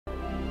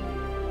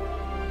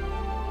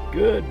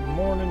Good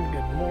morning,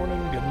 good morning,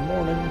 good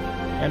morning,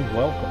 and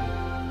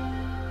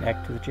welcome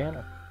back to the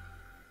channel.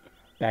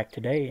 Back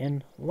today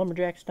in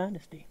Lumberjack's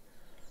Dynasty.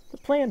 The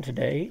plan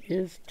today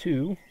is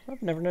to,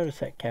 I've never noticed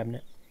that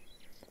cabinet,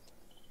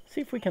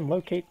 see if we can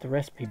locate the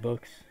recipe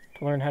books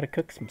to learn how to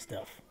cook some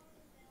stuff.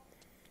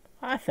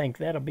 I think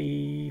that'll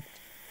be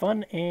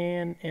fun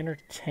and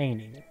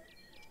entertaining.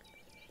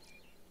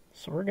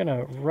 So we're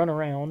gonna run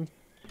around,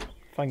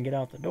 if I can get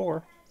out the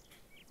door,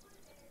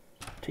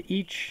 to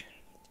each,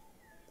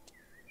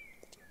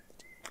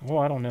 oh,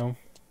 I don't know,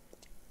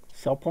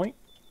 sell point,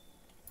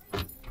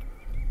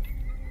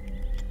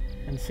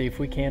 and see if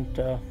we can't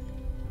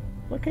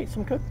locate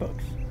some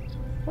cookbooks.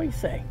 What do you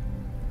say?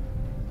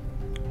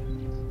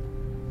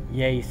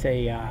 Yay,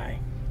 say I.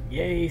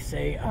 Yay,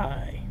 say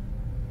I.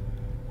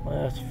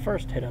 Let's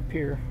first head up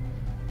here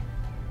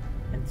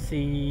and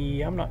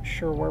see. I'm not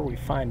sure where we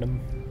find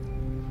them.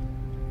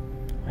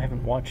 I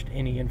haven't watched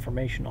any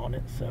information on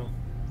it, so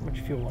how much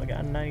fuel I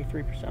got?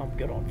 93%. I'm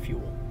good on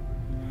fuel.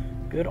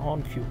 Good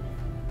on fuel.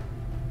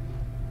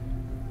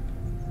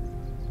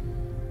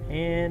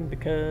 And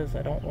because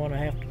I don't want to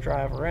have to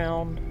drive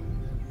around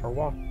or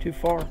walk too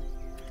far,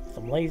 because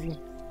I'm lazy.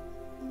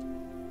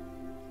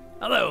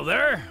 Hello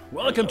there.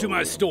 Welcome to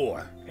my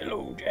store.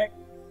 Hello, Jack.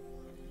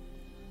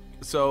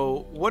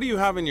 So, what do you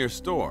have in your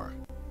store?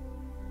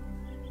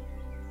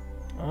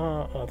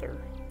 Other.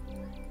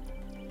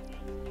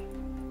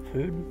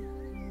 Food?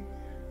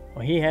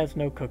 Well, he has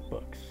no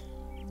cookbooks.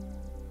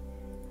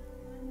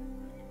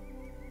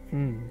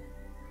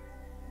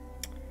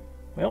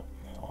 Well,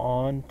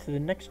 on to the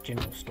next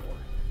general store.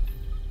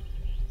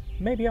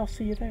 Maybe I'll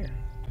see you there.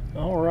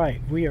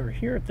 Alright, we are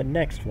here at the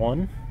next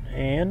one,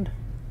 and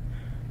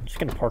I'm just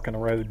gonna park on the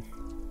road.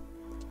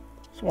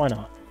 So why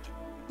not?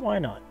 Why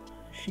not?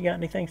 She got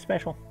anything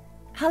special?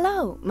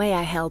 Hello, may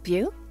I help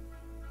you?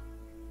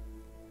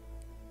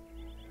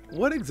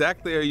 What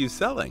exactly are you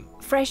selling?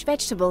 Fresh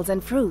vegetables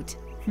and fruit.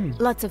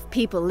 Lots of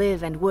people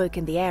live and work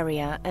in the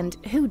area, and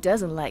who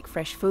doesn't like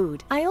fresh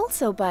food? I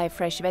also buy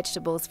fresh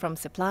vegetables from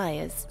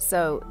suppliers,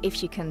 so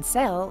if you can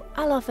sell,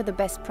 I'll offer the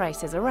best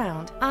prices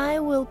around. I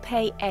will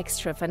pay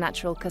extra for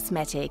natural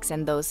cosmetics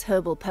and those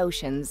herbal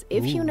potions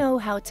if you know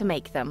how to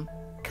make them.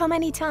 Come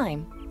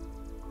anytime.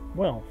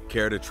 Well,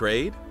 Care to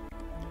trade?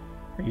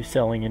 are you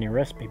selling any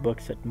recipe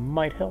books that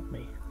might help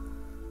me?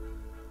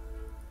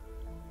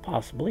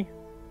 Possibly.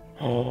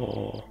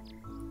 Oh,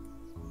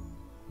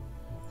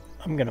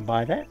 I'm gonna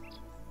buy that.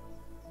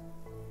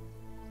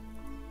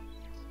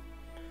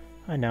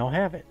 I now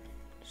have it.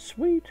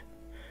 Sweet.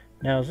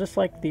 Now, is this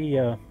like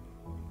the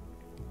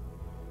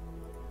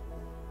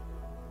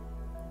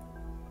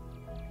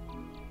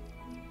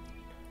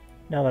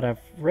now that I've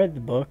read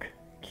the book,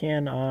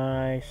 can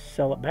I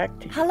sell it back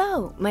to you?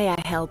 Hello, may I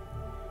help?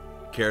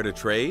 Care to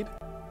trade?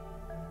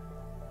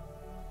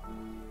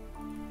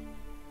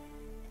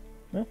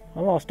 Well, I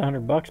lost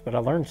 $100, but I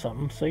learned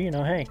something, so you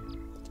know, hey.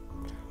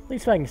 At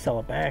least I can sell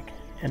it back.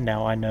 And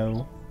now I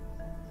know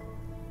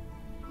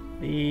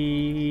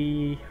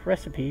the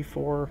recipe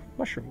for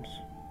mushrooms.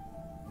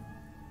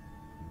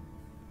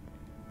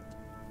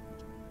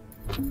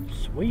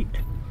 Sweet.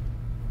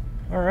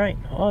 Alright,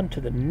 on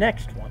to the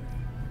next one.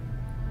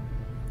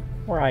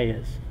 Where I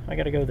is. I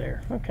gotta go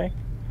there. Okay.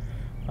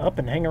 Up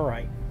and hang a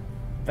right.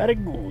 Very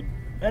good.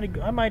 Very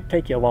good. I might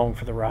take you along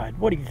for the ride.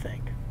 What do you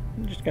think?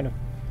 I'm just gonna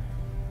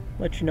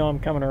let you know I'm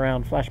coming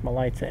around, flash my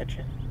lights at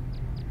you.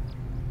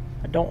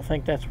 I don't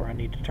think that's where I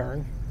need to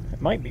turn.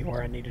 It might be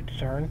where I needed to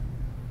turn.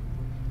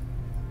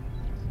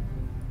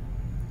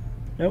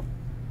 Nope.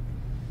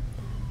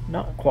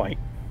 Not quite.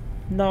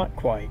 Not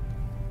quite.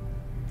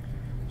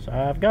 So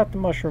I've got the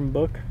mushroom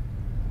book.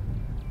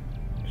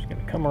 Just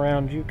gonna come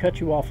around you, cut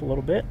you off a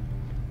little bit.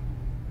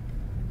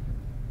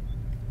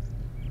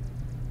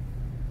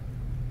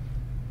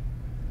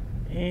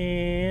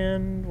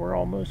 And we're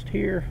almost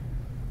here.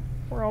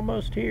 We're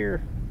almost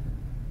here.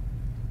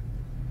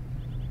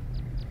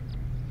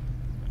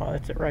 Oh,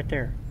 that's it right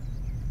there.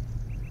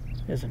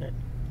 Isn't it?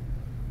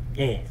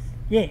 Yes,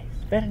 yes,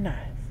 very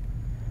nice.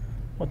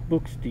 What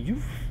books do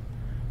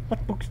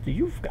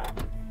you've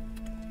got?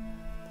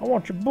 I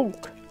want your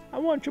book. I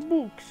want your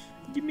books.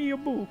 Give me your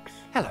books.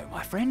 Hello,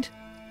 my friend.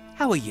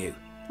 How are you?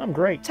 I'm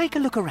great. Take a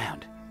look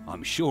around.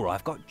 I'm sure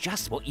I've got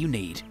just what you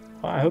need.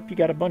 Well, I hope you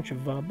got a bunch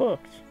of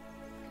books.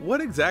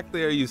 What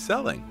exactly are you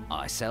selling?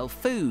 I sell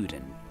food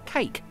and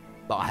cake,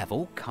 but I have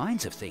all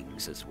kinds of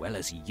things as well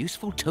as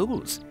useful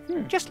tools.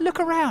 Just look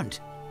around.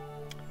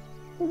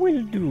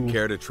 Will do.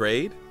 Care to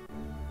trade?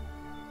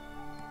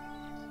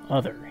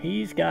 Other.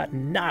 He's got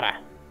nada.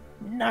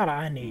 Nada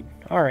I need.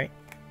 Alright.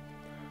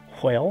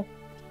 Well,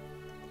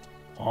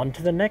 on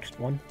to the next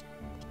one.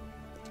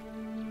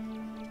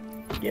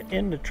 Get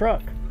in the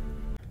truck.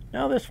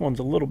 Now this one's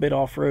a little bit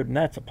off-road, and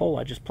that's a pole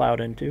I just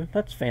plowed into.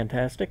 That's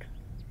fantastic.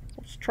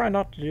 Let's try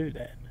not to do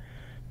that.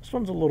 This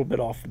one's a little bit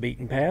off the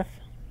beaten path,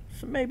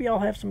 so maybe I'll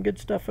have some good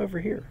stuff over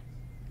here.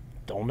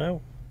 Don't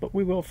know, but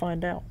we will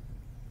find out.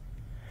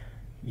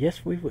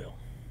 Yes, we will.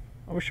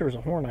 I wish there was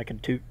a horn I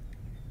could toot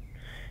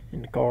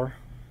in the car.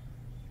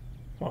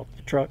 Well,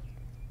 the truck.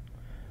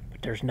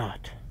 But there's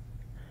not.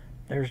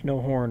 There's no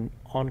horn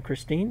on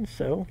Christine,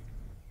 so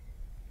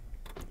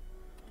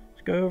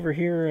let's go over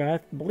here.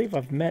 I believe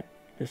I've met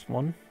this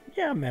one.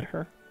 Yeah, I met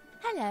her.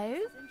 Hello,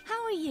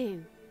 how are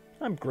you?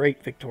 I'm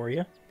great,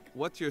 Victoria.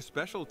 What's your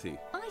specialty?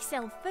 I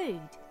sell food,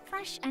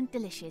 fresh and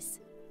delicious.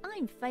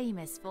 I'm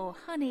famous for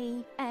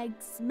honey,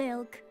 eggs,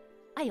 milk.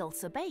 I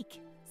also bake,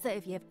 so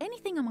if you have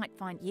anything I might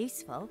find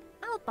useful,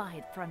 I'll buy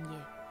it from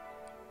you.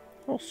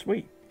 Oh,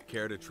 sweet.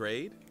 Care to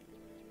trade?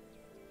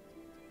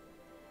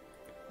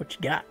 What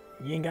you got?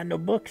 You ain't got no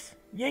books.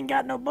 You ain't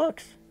got no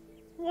books.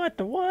 What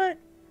the what?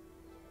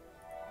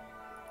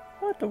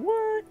 What the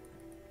what?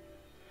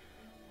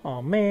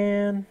 Oh,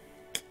 man.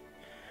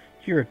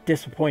 You're a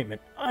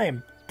disappointment. I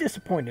am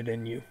disappointed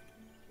in you.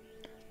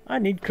 I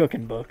need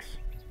cooking books.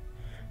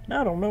 And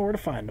I don't know where to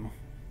find them.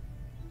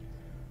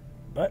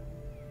 But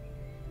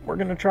we're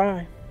going to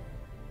try.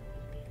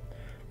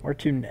 Where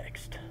to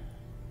next?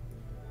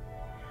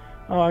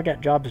 Oh, I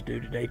got jobs to do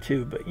today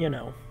too, but you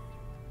know,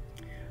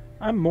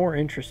 I'm more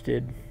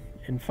interested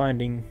in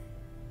finding...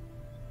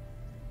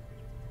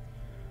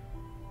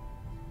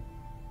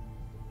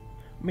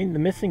 I mean, the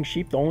missing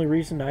sheep, the only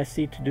reason I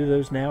see to do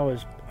those now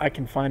is I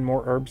can find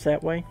more herbs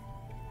that way.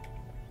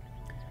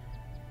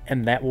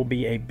 And that will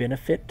be a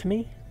benefit to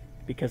me,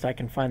 because I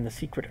can find the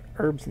secret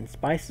herbs and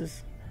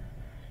spices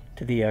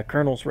to the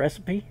Colonel's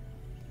recipe.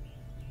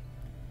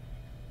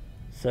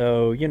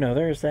 So, you know,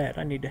 there's that.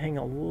 I need to hang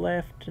a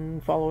left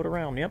and follow it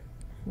around. Yep.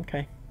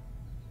 Okay.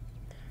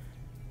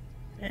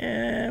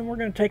 And we're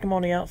going to take them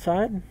on the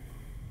outside.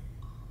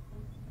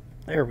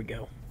 There we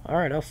go.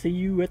 Alright, I'll see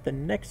you at the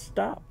next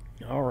stop.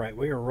 Alright,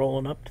 we are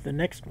rolling up to the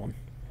next one.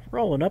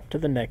 Rolling up to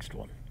the next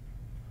one.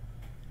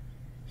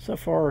 So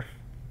far,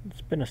 it's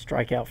been a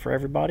strikeout for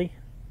everybody.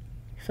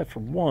 Except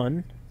for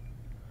one.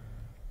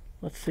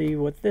 Let's see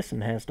what this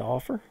one has to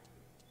offer.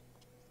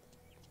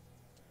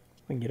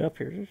 We can get up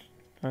here.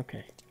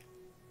 Okay.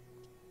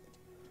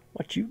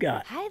 What you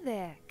got? Hi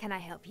there. Can I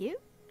help you?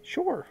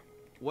 Sure.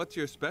 What's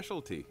your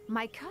specialty?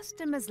 My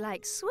customers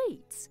like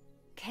sweets,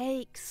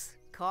 cakes,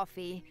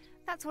 coffee.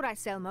 That's what I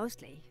sell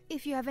mostly.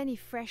 If you have any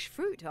fresh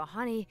fruit or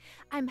honey,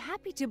 I'm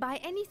happy to buy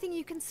anything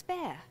you can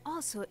spare.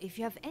 Also, if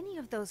you have any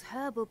of those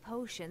herbal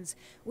potions,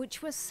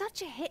 which were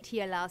such a hit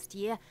here last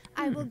year,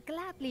 I will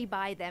gladly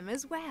buy them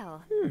as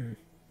well.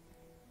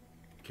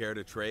 Care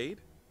to trade?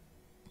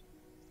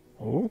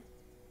 Oh.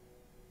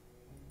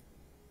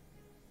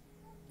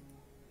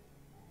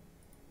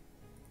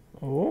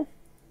 Oh.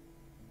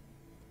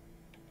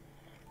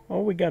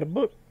 Oh, we got a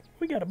book.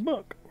 We got a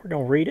book. We're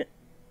going to read it.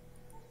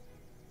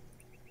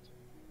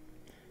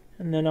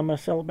 And then I'm going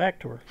to sell it back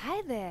to her.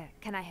 Hi there.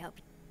 Can I help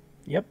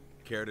you? Yep.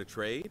 Care to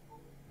trade?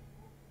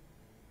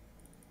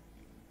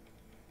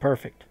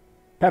 Perfect.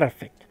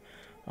 Perfect.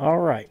 All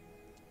right.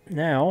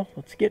 Now,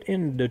 let's get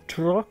in the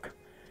truck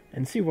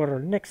and see what our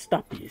next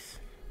stop is.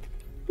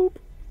 Boop.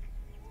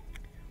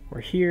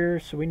 We're here,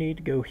 so we need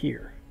to go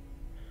here.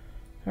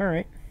 All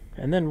right.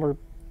 And then we're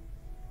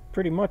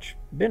pretty much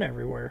been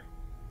everywhere.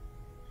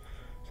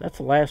 So that's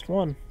the last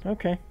one.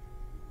 Okay.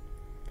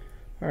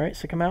 All right,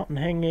 so come out and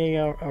hang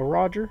a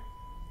Roger.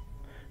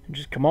 And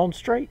just come on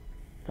straight.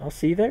 I'll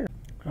see you there.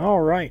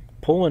 All right,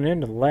 pulling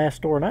into the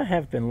last door, and I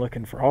have been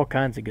looking for all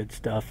kinds of good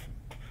stuff.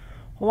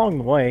 Along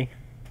the way,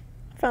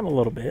 I found a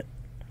little bit.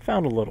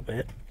 Found a little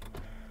bit.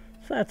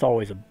 So that's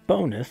always a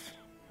bonus.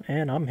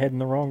 And I'm heading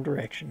the wrong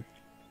direction.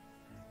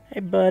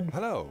 Hey, bud.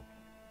 Hello.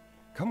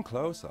 Come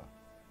closer.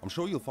 I'm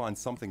sure you'll find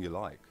something you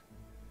like.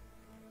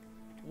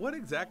 What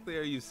exactly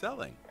are you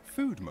selling?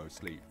 Food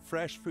mostly.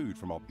 Fresh food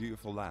from our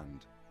beautiful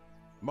land.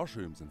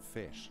 Mushrooms and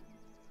fish.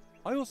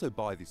 I also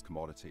buy these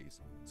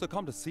commodities, so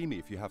come to see me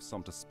if you have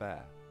some to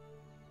spare.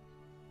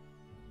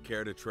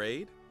 Care to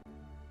trade?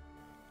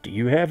 Do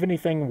you have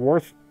anything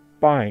worth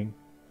buying?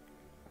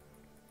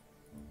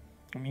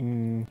 I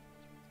mean...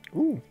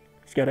 Ooh,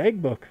 he's got an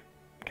egg book.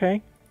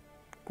 Okay.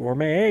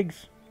 Gourmet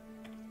eggs.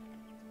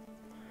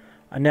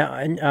 Now,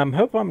 I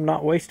hope I'm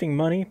not wasting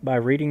money by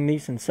reading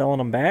these and selling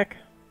them back.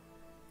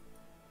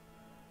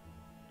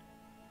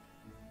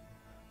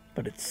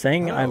 But it's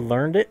saying I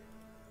learned it.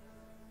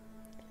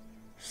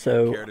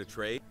 So, Care to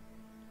trade?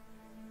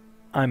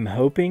 I'm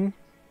hoping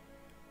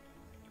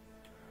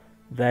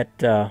that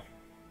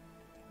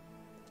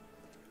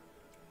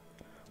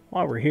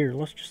while we're here,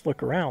 let's just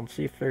look around,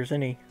 see if there's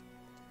any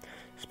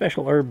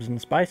special herbs and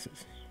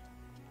spices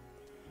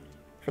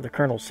for the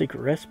Colonel's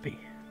secret recipe.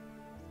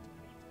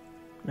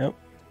 Nope,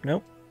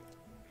 nope.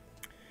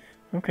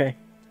 Okay.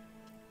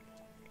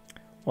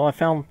 Well, I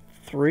found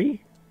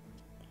 3.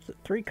 Is it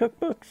 3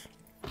 cookbooks?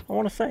 I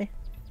want to say.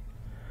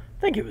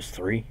 I think it was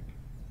 3.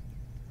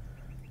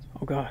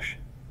 Oh gosh.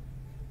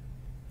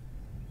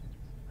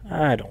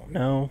 I don't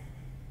know.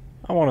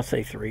 I want to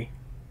say 3.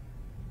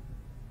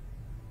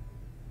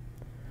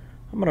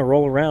 I'm going to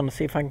roll around and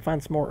see if I can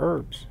find some more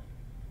herbs.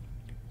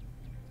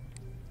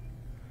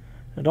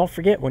 Now don't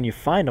forget, when you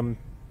find them,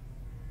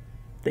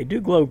 they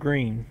do glow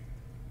green.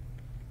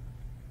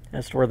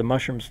 That's where the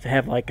mushrooms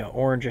have like a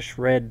orangish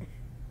red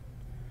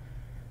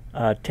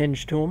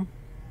tinge to them.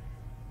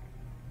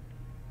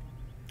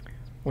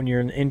 when you're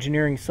in the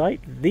engineering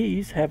site,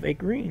 these have a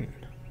green.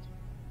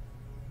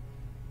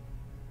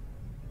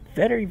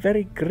 Very,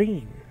 very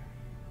green.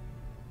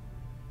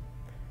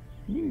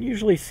 You can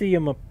usually see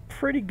them a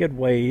pretty good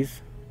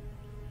ways.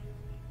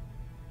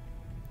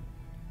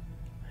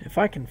 If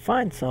I can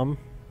find some,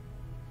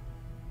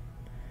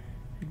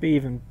 it'd be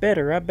even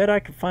better. I bet I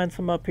could find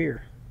some up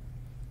here.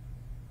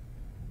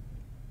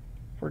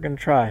 We're gonna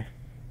try.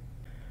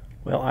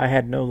 Well, I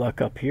had no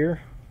luck up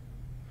here,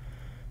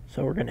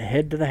 so we're gonna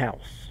head to the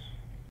house.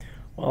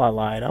 Well, I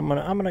lied. I'm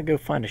gonna go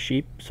find a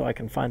sheep so I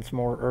can find some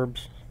more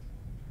herbs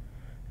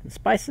and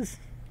spices.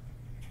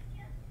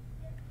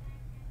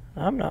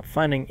 I'm not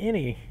finding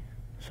any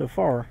so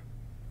far.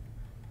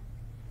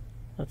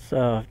 Let's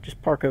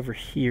just park over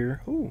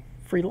here. Ooh,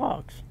 free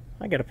logs.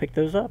 I gotta pick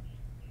those up.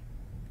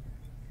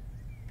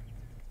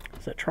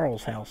 It's at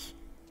Charles' house.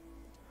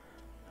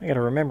 I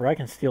gotta remember I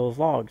can steal his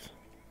logs.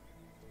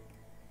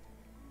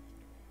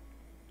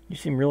 You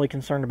seem really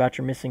concerned about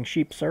your missing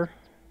sheep, sir.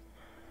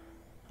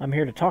 I'm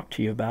here to talk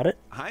to you about it.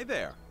 Hi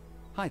there.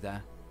 Hi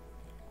there.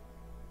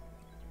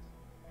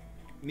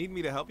 Need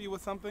me to help you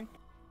with something?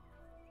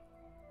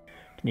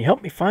 Can you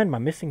help me find my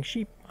missing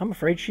sheep? I'm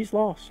afraid she's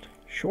lost.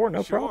 Sure,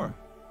 no Sure. problem.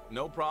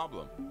 No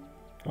problem.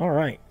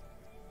 Alright.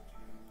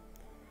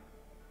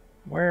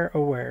 Where,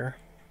 oh where?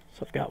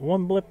 So I've got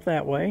one blip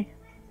that way.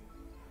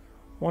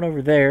 One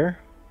over there.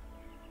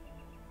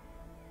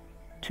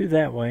 Two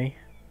that way.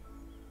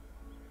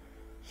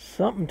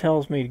 Something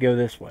tells me to go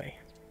this way.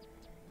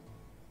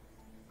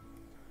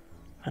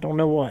 I don't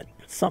know what,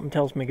 but something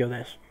tells me to go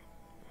this.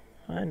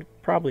 I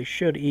probably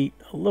should eat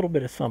a little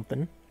bit of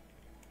something.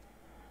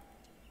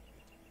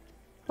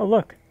 Oh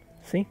look,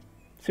 see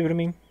what I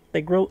mean?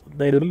 They grow,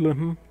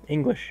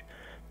 English.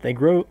 They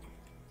grow,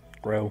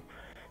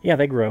 yeah,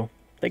 they grow.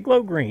 They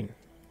glow green.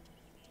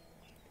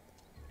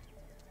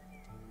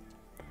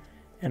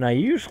 And I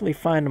usually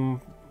find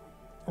them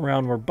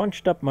around where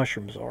bunched up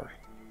mushrooms are.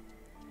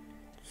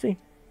 See,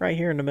 right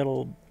here in the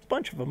middle, a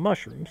bunch of them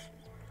mushrooms.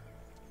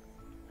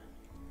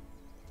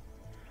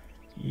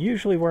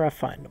 Usually where I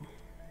find them.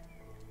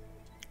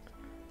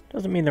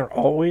 Doesn't mean they're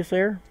always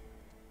there,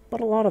 but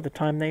a lot of the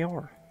time they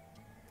are.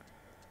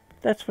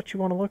 That's what you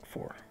want to look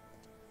for.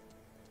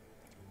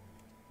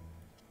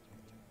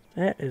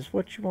 That is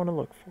what you want to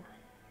look for.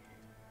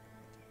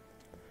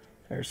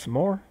 There's some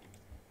more.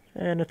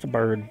 And it's a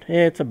bird.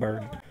 It's a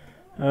bird.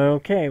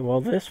 Okay,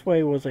 well this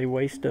way was a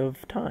waste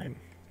of time.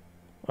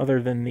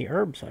 Other than the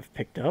herbs I've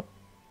picked up.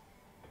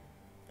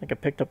 I think I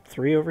picked up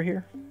 3 over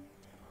here.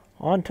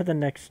 On to the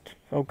next.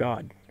 Oh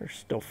god, there's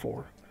still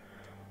 4.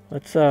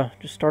 Let's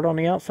just start on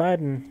the outside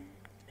and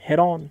head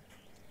on.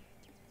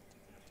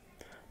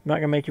 I'm not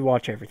going to make you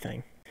watch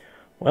everything.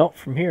 Well,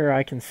 from here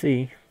I can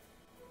see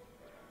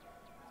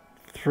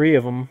 3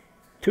 of them.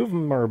 2 of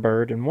them are a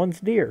bird and 1's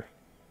deer.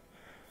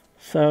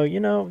 So, you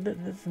know,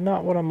 that's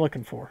not what I'm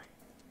looking for.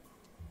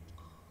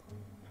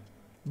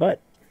 But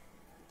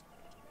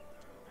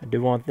I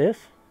do want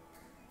this.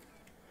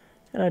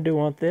 And I do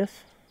want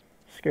this.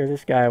 Scare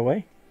this guy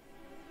away.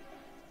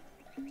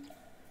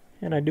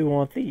 And I do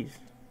want these.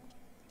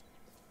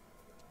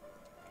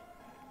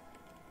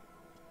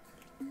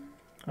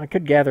 I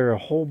could gather a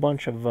whole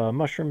bunch of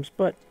mushrooms,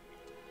 but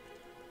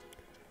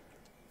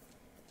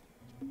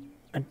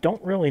I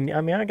don't really,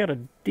 I mean, I got a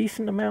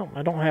decent amount.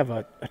 I don't have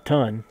a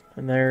ton.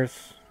 And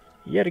there's,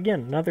 yet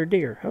again, another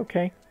deer.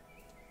 Okay.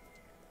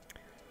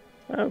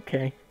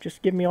 Okay,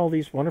 just give me all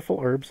these wonderful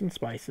herbs and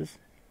spices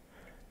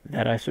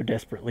that I so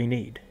desperately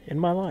need in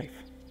my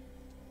life.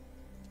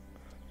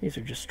 These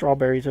are just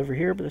strawberries over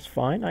here, but that's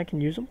fine. I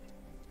can use them.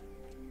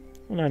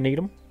 And I need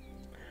them.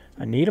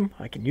 I need them.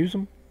 I can use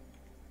them.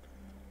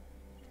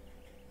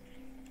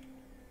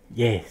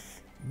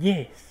 Yes.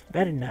 Yes.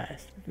 Very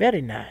nice.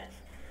 Very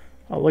nice.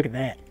 Oh, look at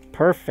that.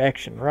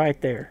 Perfection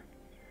right there.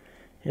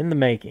 In the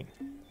making.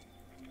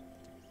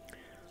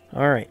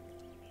 Alright.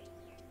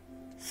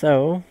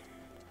 So,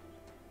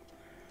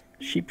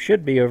 sheep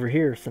should be over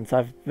here since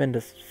I've been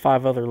to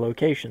 5 other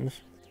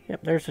locations.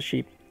 Yep, there's a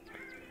sheep.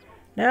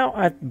 Now,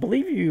 I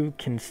believe you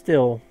can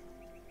still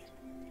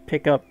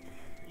pick up...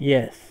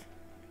 Yes.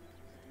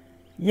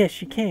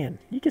 Yes, you can.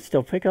 You can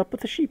still pick up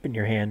with a sheep in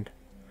your hand.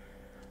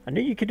 I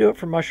knew you could do it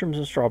for mushrooms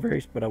and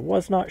strawberries, but I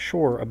was not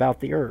sure about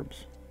the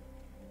herbs.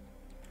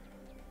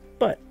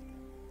 But,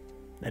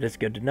 that is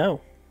good to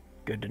know.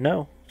 Good to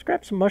know. Let's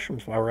grab some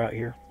mushrooms while we're out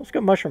here. Let's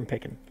go mushroom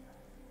picking.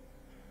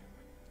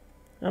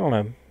 I don't know.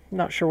 I'm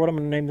not sure what I'm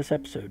going to name this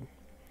episode.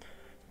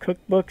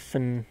 Cookbooks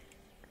and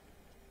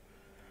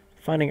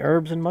finding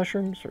herbs and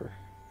mushrooms, or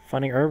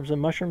finding herbs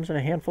and mushrooms in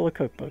a handful of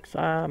cookbooks.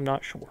 I'm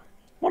not sure.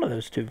 One of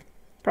those two.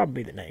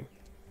 Probably the name.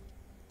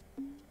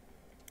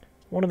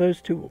 One of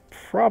those two will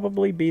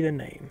probably be the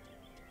name.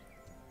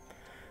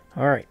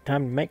 Alright,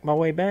 time to make my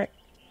way back.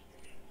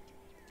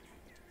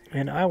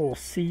 And I will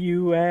see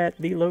you at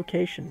the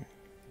location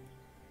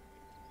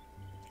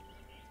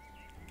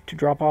to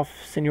drop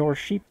off Senor's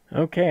sheep.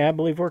 Okay, I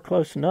believe we're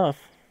close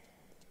enough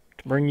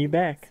to bring you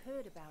back.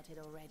 Heard about it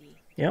already.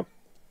 Yep.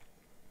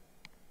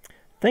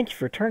 Thank you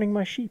for turning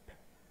my sheep.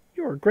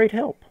 You are a great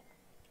help.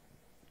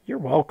 You're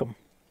welcome.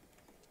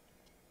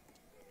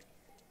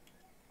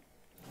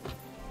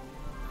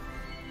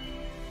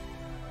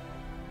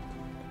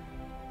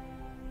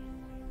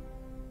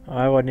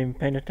 I wasn't even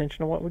paying attention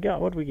to what we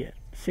got. What did we get?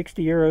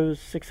 60 euros,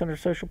 600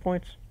 social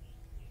points.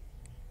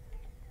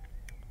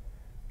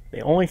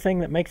 The only thing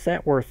that makes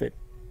that worth it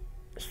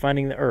is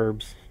finding the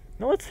herbs.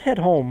 Now let's head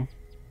home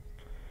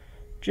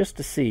just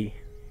to see.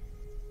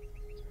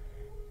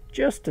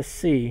 Just to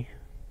see.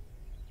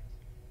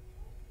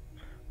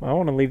 Well, I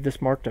want to leave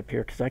this marked up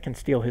here because I can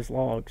steal his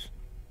logs.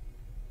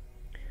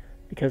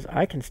 Because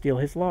I can steal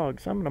his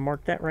logs. I'm going to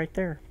mark that right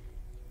there.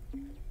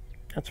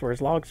 That's where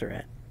his logs are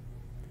at.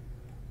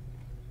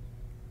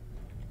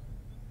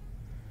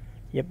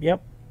 Yep,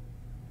 yep.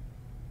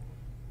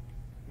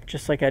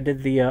 Just like I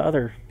did the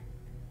other.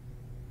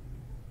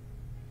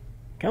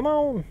 Come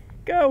on.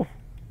 Go.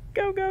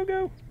 Go, go,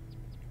 go.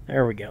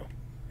 There we go.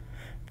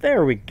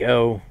 There we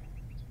go.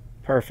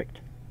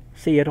 Perfect.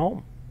 See you at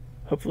home.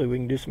 Hopefully we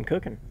can do some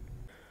cooking.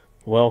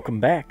 Welcome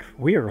back.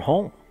 We are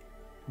home.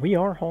 We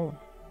are home.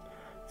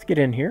 Let's get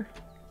in here.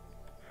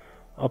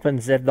 Open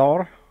the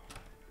door.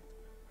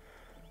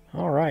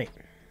 Alright.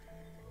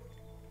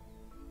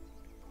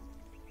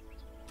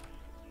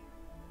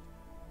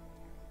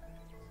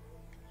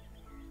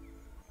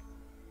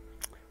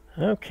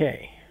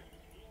 Okay.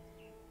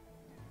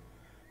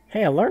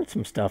 Hey, I learned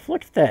some stuff.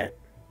 Look at that.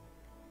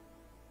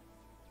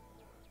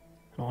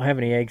 I don't have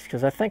any eggs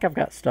because I think I've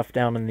got stuff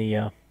down in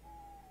the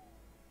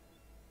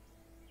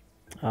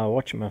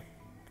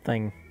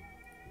whatchamacallit.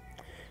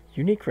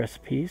 Unique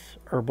recipes,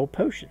 herbal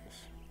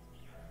potions.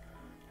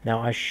 Now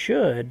I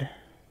should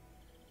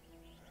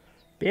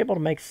be able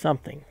to make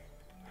something.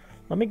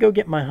 Let me go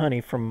get my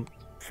honey from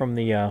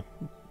the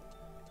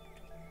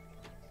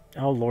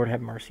oh Lord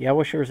have mercy. I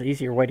wish there was an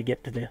easier way to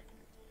get to the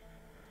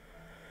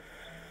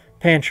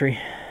pantry.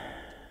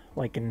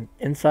 Like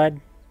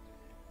inside.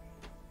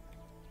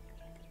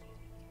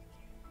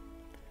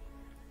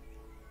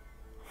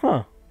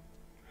 Huh.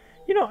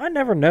 You know, I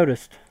never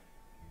noticed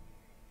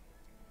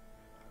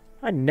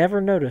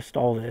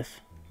all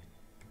this.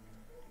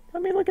 I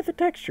mean, look at the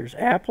textures.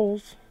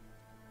 Apples.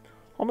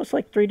 Almost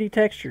like 3D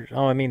textures.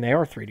 Oh, I mean, they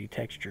are 3D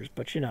textures,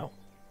 but you know.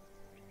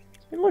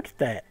 I mean, look at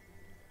that.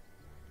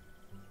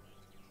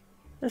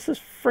 This is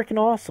freaking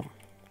awesome.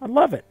 I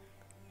love it.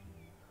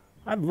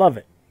 I love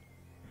it.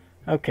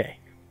 Okay.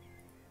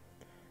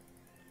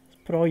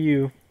 Let's put all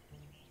you.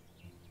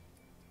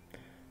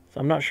 So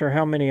I'm not sure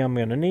how many I'm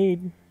going to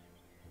need.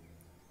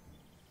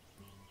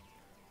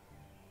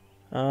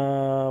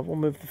 We'll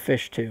move the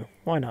fish too.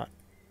 Why not?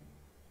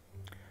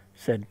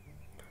 Said,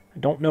 I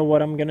don't know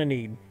what I'm going to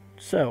need.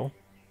 So,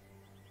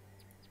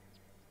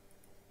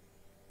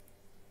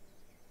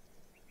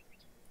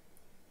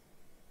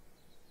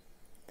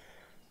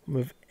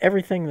 move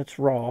everything that's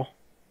raw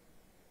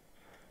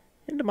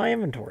into my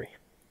inventory.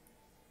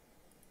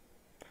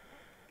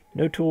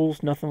 No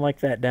tools, nothing like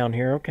that down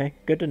here. Okay,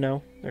 good to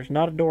know. There's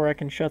not a door I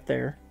can shut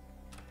there.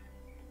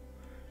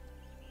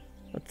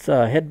 Let's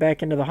head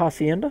back into the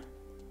hacienda.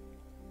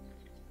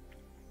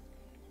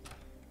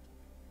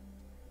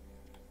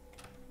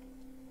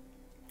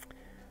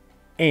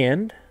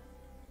 And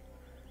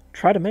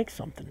try to make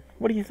something.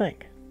 What do you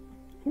think?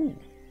 Ooh.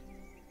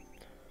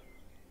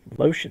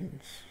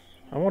 Lotions.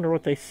 I wonder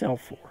what they sell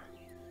for.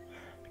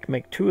 I can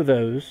make 2 of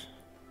those.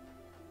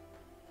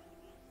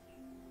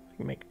 I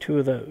can make 2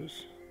 of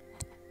those.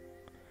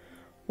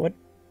 What?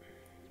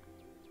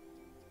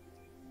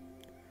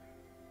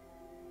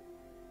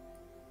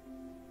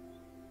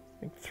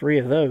 Make 3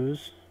 of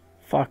those.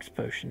 Fox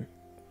potion.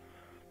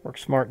 Work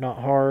smart, not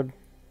hard.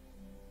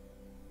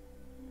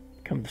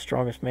 Become the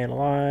strongest man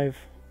alive.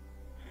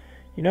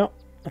 You know,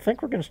 I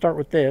think we're going to start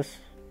with this.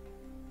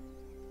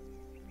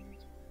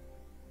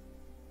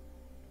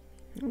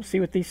 Let's see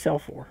what these sell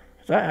for.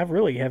 'Cause I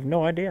really have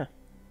no idea.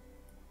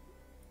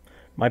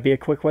 Might be a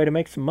quick way to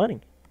make some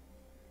money.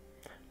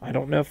 I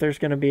don't know if there's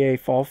going to be a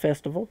fall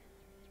festival.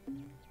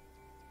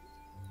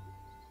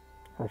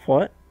 Or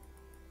what.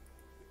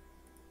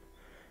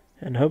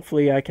 And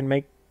hopefully I can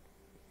make,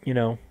 you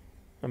know,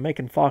 I'm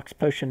making fox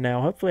potion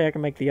now. Hopefully I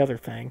can make the other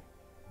thing.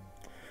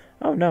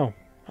 Oh no,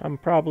 I'm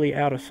probably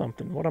out of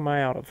something. What am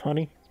I out of?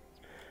 Honey?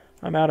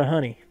 I'm out of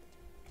honey.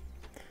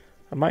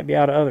 I might be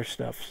out of other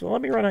stuff. So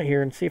let me run out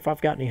here and see if I've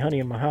got any honey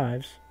in my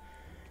hives.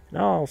 And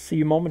I'll see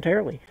you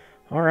momentarily.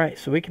 Alright,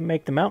 so we can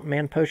make the Mountain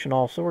Man potion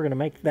also. We're going to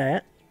make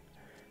that.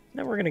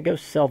 Then we're going to go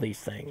sell these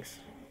things.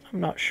 I'm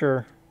not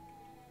sure.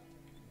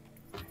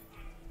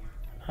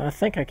 I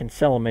think I can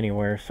sell them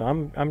anywhere. So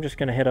I'm just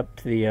going to head up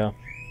to the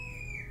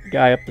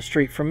guy up the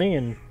street from me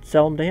and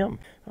sell them to him.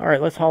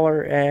 Alright, let's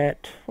holler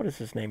at, what is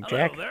his name?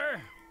 Jack? Hello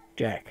there.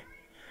 Jack.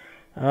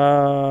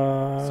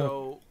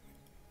 So,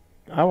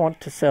 I want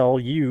to sell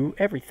you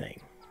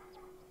everything.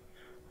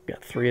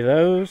 Got 3 of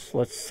those.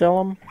 Let's sell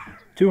them.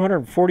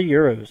 240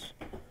 euros.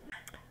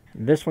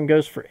 And this one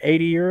goes for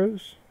 80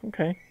 euros.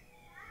 Okay.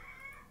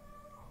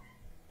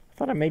 I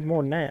thought I made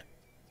more than that.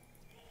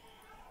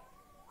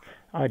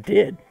 I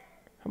did.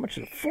 How much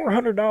is it?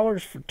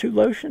 $400 for 2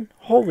 lotion?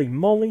 Holy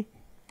moly.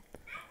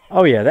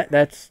 Oh yeah,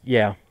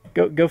 yeah.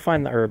 Go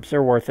find the herbs.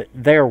 They're worth it.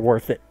 They're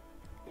worth it.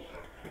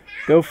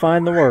 Go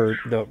find the words,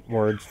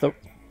 the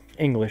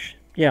English.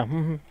 Yeah,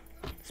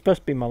 It's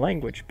supposed to be my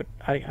language, but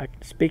I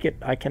speak it,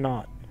 I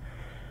cannot.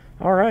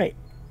 All right.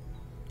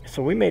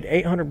 So we made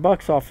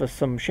 $800 off of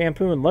some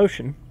shampoo and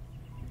lotion.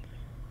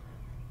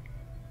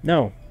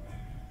 No.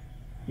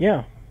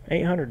 Yeah,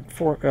 800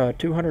 for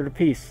 200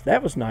 apiece.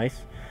 That was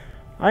nice.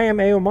 I am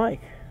AO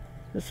Mike.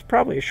 This is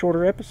probably a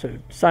shorter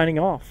episode. Signing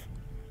off.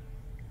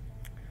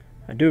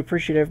 I do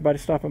appreciate everybody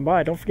stopping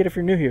by. Don't forget, if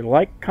you're new here,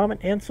 like, comment,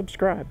 and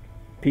subscribe.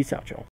 Peace out, y'all.